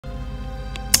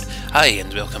Hi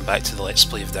and welcome back to the Let's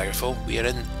Play of Daggerfall. We are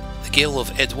in the Gaol of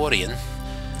Edworyan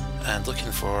and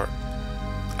looking for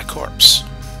a corpse,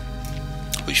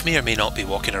 which may or may not be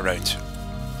walking around.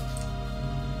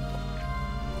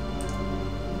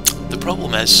 The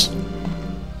problem is,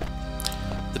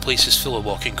 the place is full of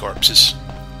walking corpses.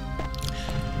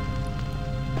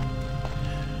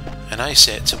 And I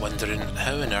set to wondering,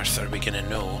 how on earth are we going to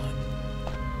know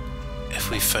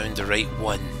if we've found the right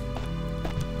one?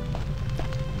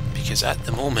 Because at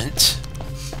the moment,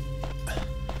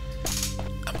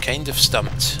 I'm kind of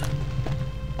stumped.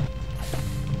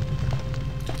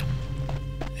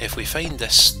 If we find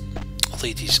this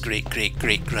lady's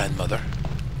great-great-great-grandmother,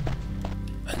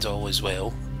 and all is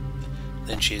well,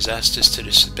 then she has asked us to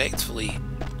respectfully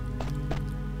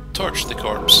torch the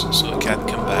corpse so it can't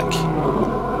come back.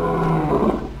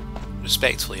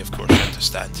 Respectfully, of course, you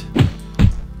understand.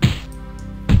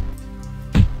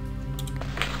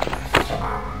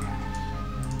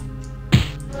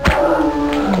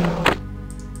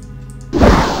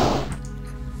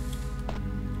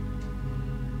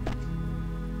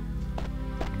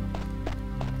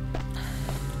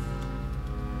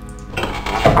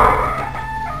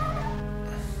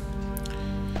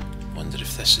 Wonder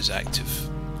if this is active.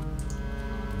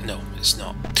 No, it's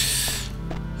not.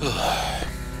 Ugh.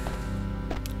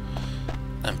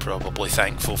 I'm probably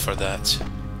thankful for that.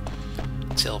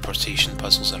 Teleportation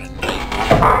puzzles are a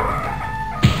nightmare.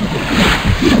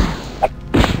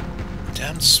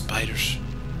 Damn spiders.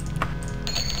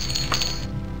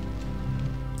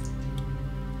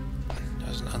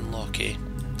 Doesn't unlock, eh?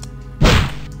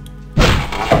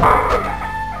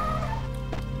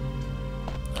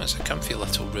 There's a comfy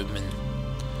little room in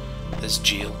this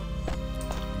jail.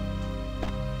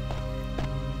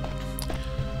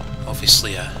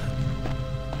 Obviously a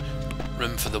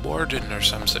room for the warden or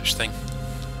some such thing.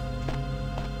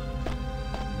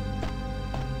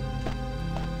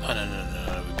 Oh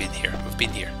no, we've been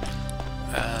here,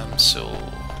 so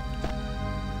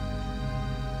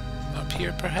up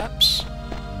here perhaps?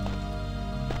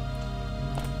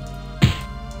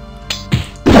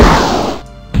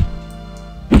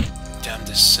 Damned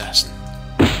assassin.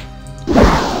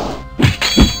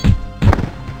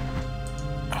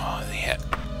 Oh, they hit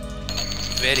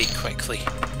very quickly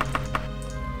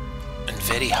and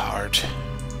very hard.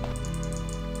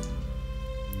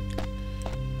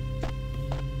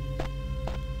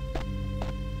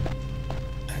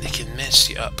 And they can mess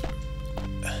you up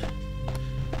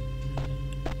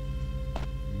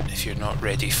if you're not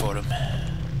ready for them.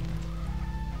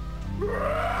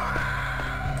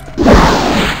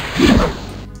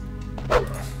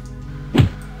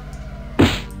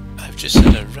 I've just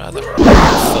had a rather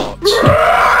horrible thought.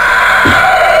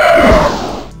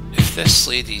 If this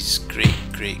lady's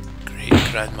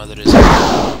great-great-great-grandmother is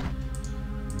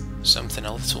something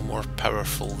a little more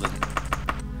powerful than,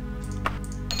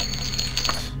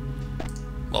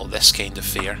 well, this kind of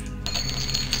fare,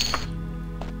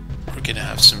 we're gonna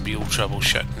have some real trouble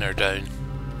shutting her down.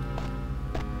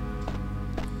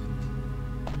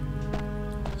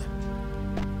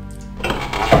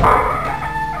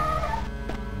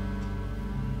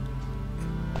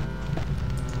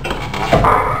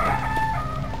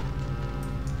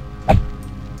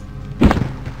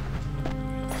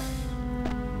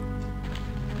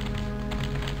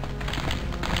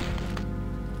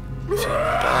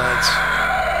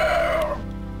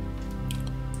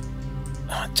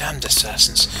 Damned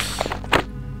assassins.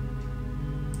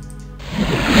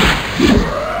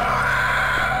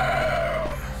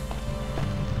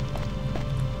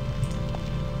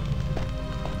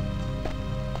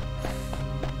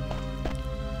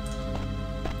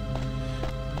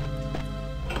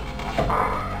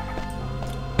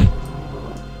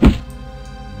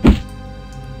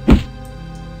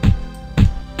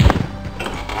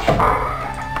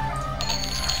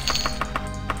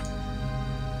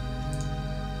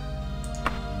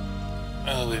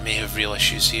 Oh, we may have real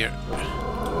issues here.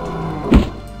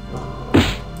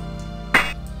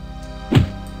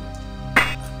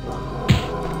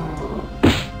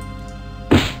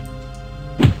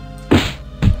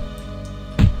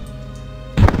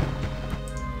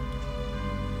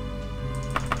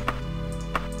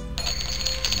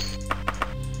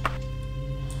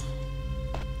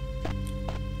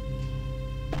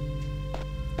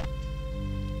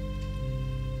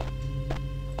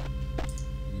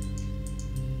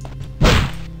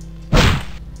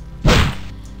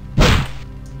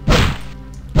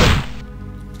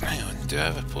 Do I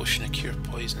have a potion of cure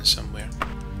poison somewhere?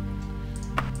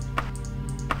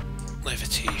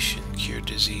 Levitation, cure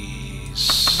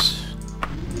disease.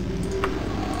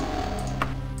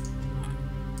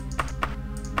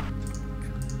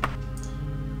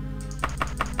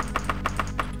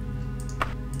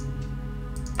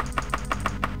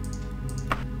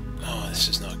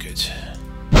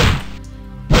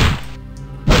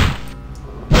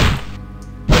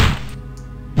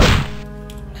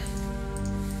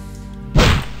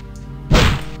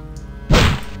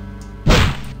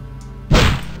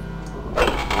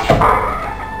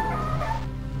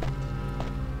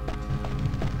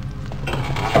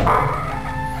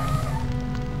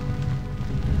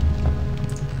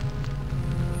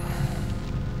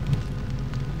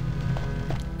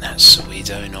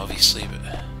 down, obviously, but...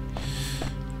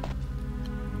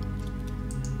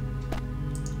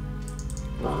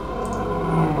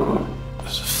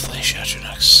 There's a flesh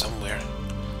Atronach somewhere.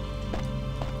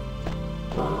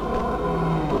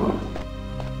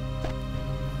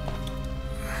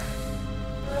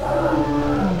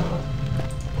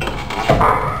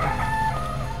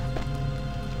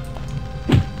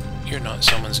 You're not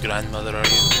someone's grandmother, are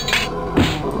you?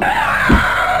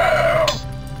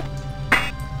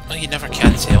 Well, you never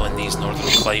can tell in these northern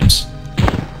climes.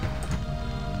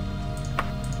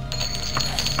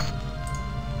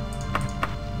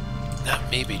 That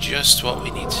may be just what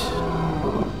we need.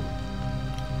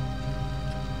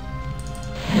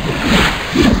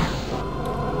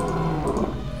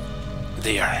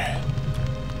 There.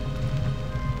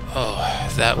 Oh,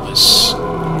 that was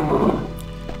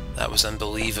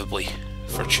unbelievably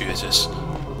fortuitous.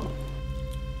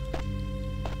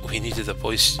 We needed a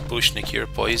potion to cure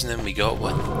poisoning, we got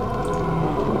one.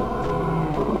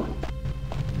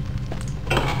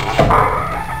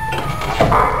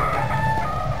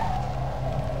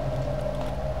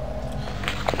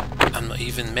 I'm not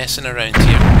even messing around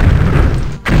here.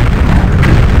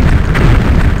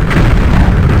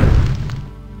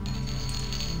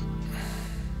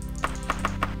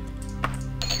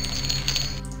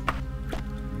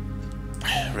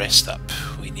 Rest up.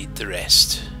 We need the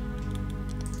rest.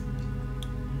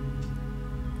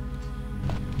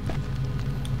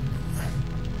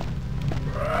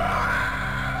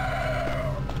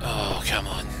 Oh, come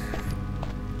on.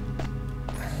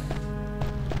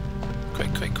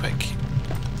 Quick, quick, quick.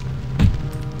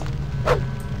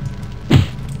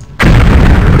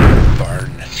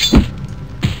 Burn.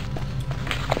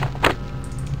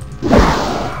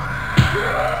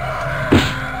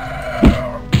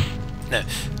 Now,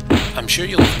 I'm sure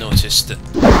you'll have noticed that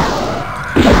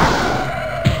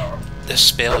this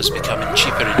spell is becoming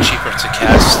cheaper and cheaper to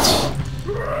cast.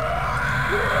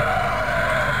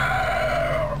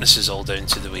 This is all down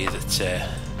to the way that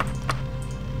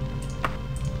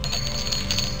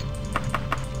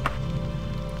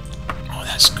oh,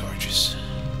 that's gorgeous.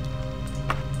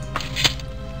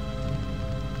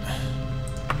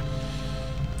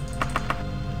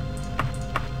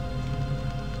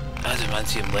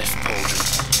 Adamantium left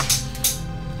pauldron.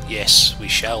 Yes, we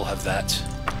shall have that.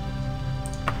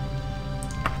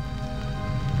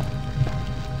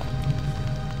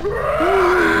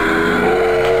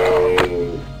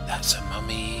 That's a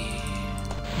mummy.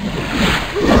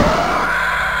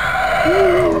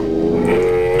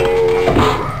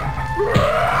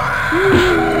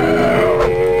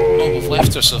 Oh, we've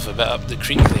left ourselves a bit up the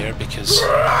creek there because...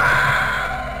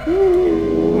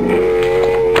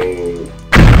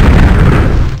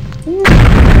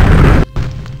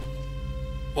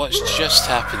 What's just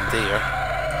happened there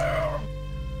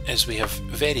is we have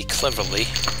very cleverly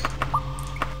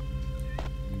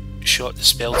shot the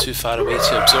spell too far away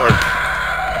to absorb.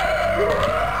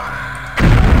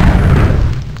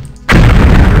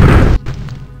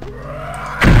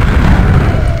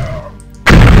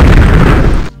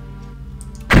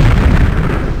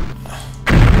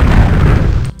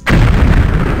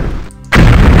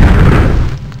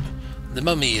 The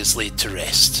mummy is laid to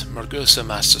rest. Morgausa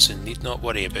Masterson need not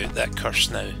worry about that curse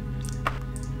now.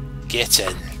 Get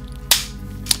in.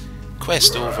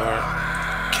 Quest over.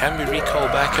 Can we recall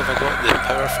back if I got the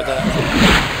power for that?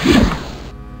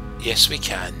 Yes, we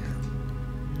can.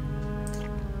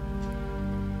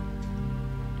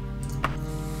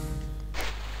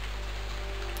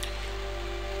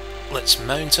 Let's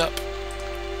mount up.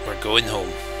 We're going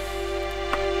home.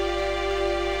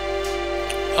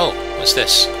 Oh, what's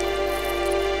this?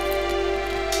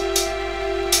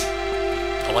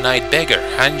 A one-eyed beggar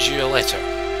hands you a letter.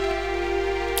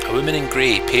 A woman in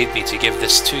grey paid me to give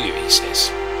this to you, he says.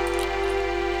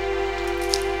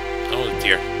 Oh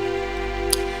dear.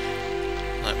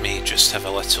 Let me just have a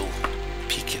little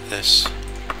peek at this.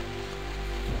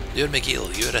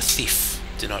 Durmegil, you are a thief.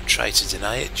 Do not try to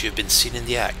deny it, you have been seen in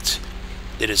the act.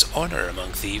 There is honour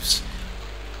among thieves.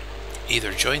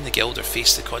 Either join the guild or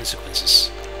face the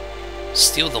consequences.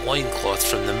 Steal the loincloth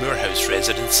from the Moorhouse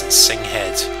residents and sing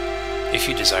head. If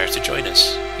you desire to join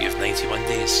us, you have 91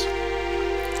 days.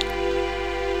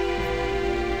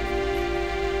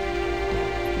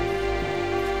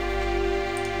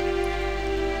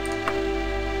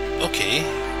 Okay.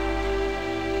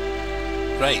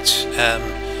 Right,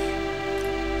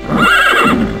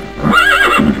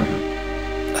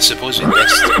 I suppose we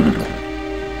missed.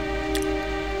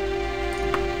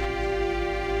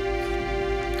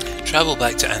 Travel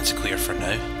back to Antiquaire for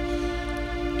now.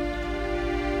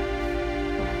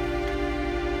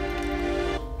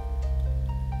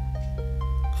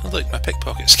 look, my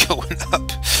pickpocket skill went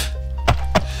up.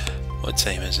 What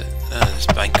time is it? This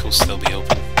bank will still be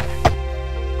open.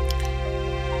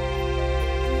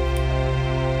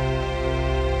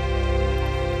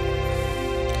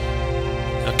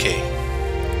 Okay.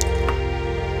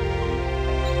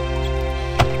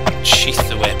 Sheath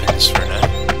the weapons for now.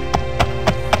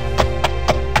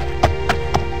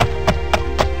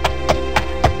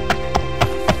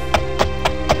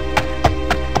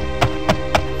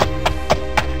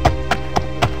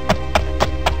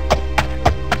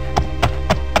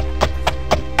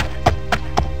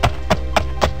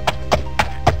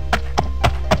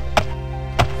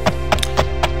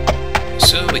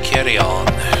 So we carry on.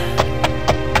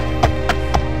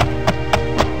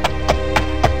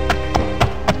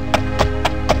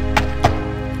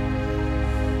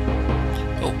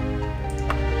 Oh,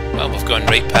 well, we've gone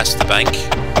right past the bank.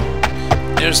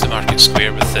 There's the market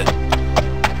square with the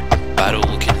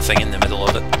barrow-looking thing in the middle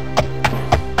of it.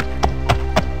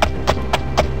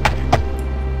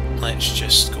 Let's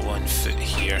just go on foot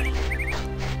here.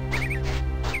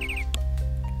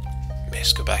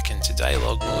 Best go back into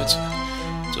dialogue mode.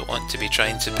 Don't want to be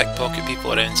trying to pickpocket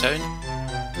people around town.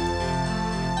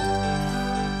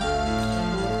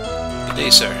 Good day,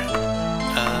 sir.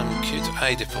 Could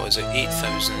I deposit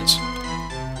 8,000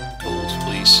 gold,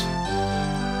 please?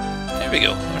 There we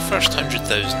go, our first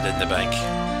 100,000 in the bank.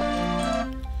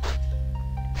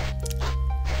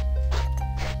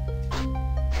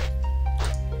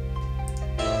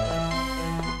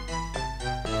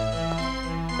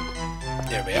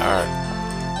 There we are.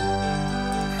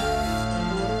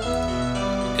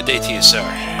 Good day to you, sir.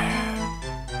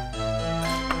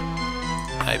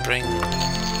 I bring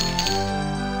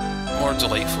more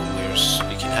delightful wares.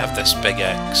 You can have this big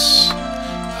axe.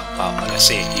 Well, like I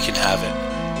say, you can have it.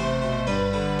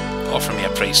 Offer me a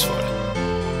price for it.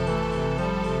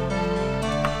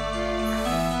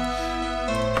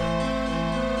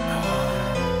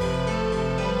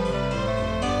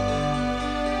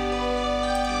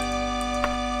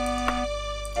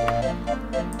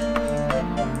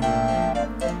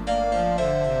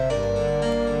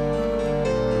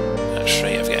 That's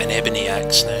right, I've got an ebony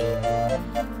axe now.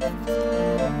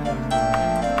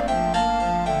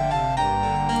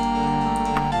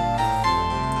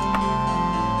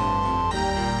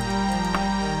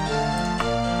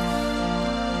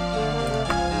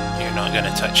 You're not going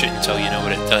to touch it until you know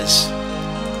what it does.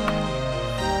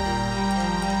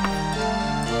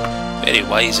 Very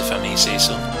wise, if I may say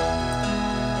so.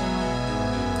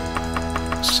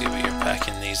 Let's see what you're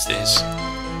packing these days.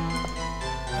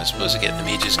 I suppose I get the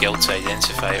Mages Guild to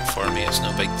identify it for me, it's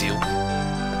no big deal.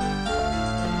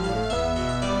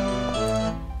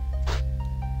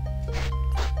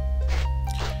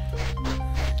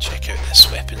 Check out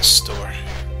this weapons store.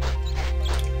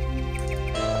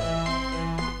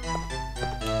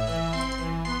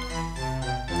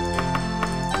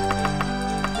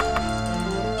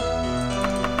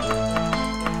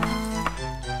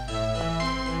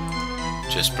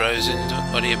 Just browsing,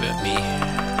 don't worry about me.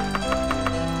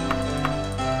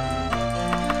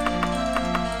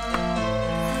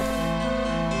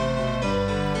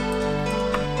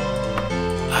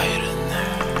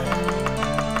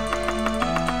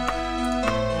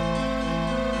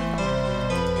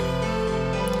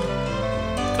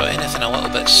 Got anything a little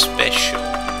bit special?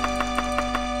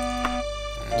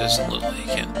 Doesn't look like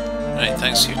it. Right,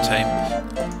 thanks for your time.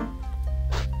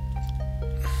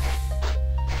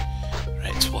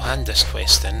 Right, we'll hand this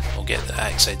quest in. We'll get the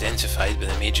axe identified by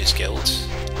the Mages Guild.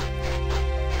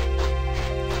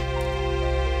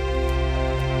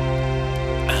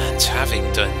 And having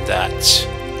done that,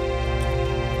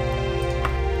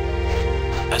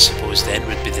 I suppose then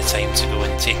would be the time to go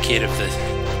and take care of the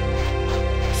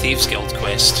Thieves Guild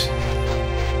quest.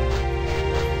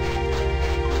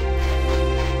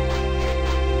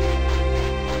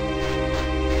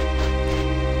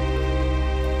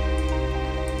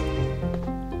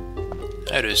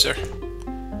 How is there?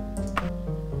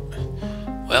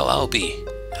 Well, I'll be.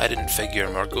 I didn't figure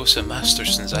Morgausa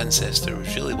Masterson's ancestor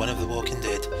was really one of the Walking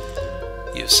Dead.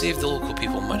 You have saved the local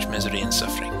people much misery and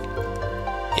suffering.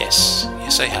 Yes,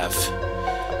 I have.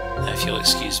 Now if you'll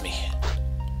excuse me.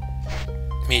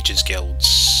 Mages Guild,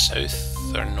 south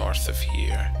or north of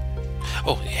here?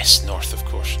 Oh yes, north of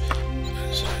course.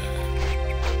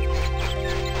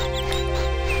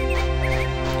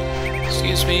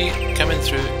 Excuse me, coming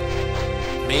through.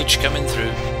 Mage coming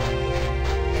through.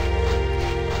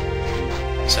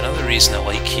 So another reason I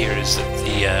like here is that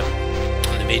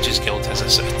the Mages Guild has a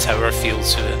sort of tower feel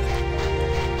to it.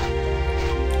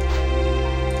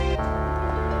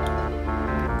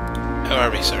 How are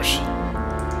we, sirs?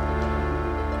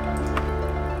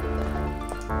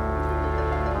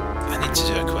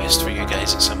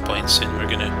 soon we're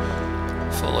gonna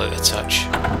fall out of touch.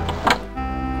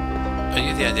 Are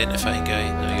you the identifying guy?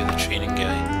 No, you're the training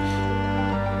guy.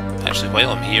 Actually, while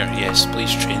I'm here, yes,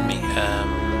 please train me.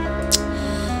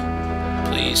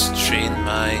 Please train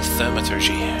my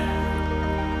thaumaturgy.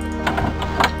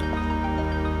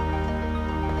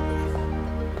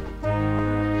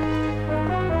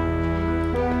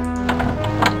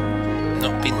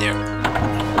 Not been there.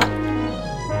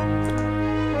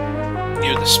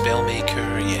 You're the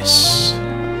spellmaker, yes.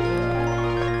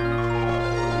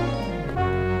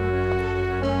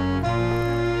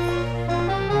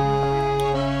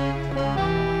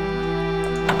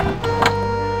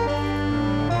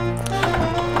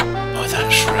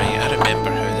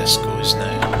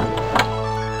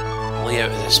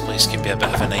 This place can be a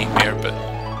bit of a nightmare, but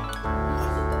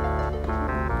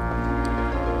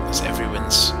as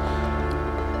everyone's,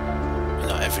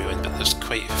 not everyone, but there's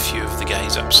quite a few of the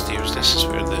guys upstairs. This is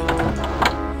where the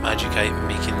magic item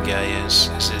making guy is.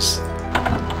 This is,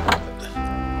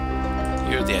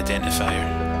 you're the identifier.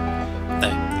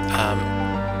 Now,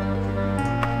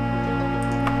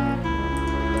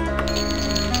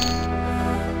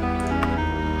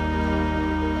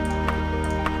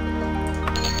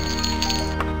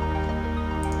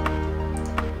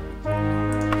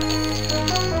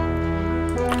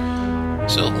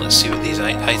 so let's see what these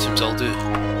items all do.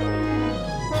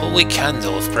 Holy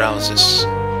Candle of Paralysis.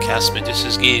 Cast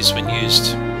Medusa's Gaze when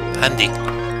used. Handy.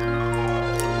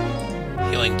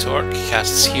 Healing Torque.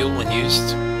 Casts Heal when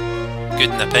used. Good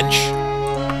in a pinch.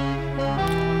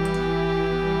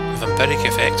 Vampiric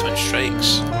Effect when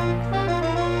strikes.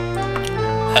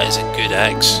 That is a good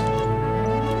axe.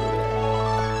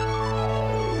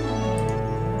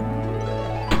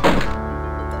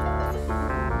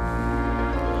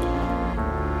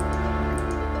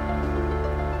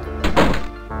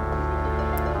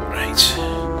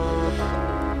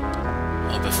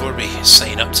 Before we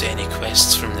sign up to any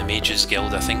quests from the Mages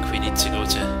Guild, I think we need to go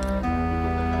to...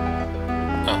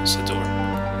 Oh, it's a door.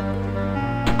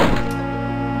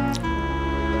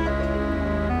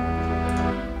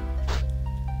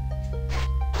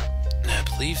 Now, I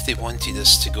believe they wanted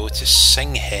us to go to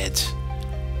Singhead.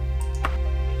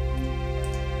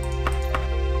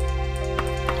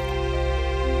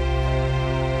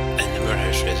 In the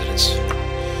Moorhouse residence.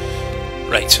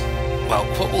 Right. Well,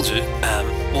 what we'll do,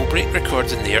 we'll break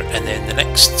recording there, and then the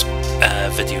next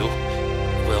video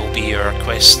will be our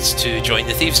quest to join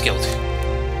the Thieves Guild.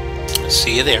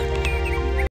 See you there.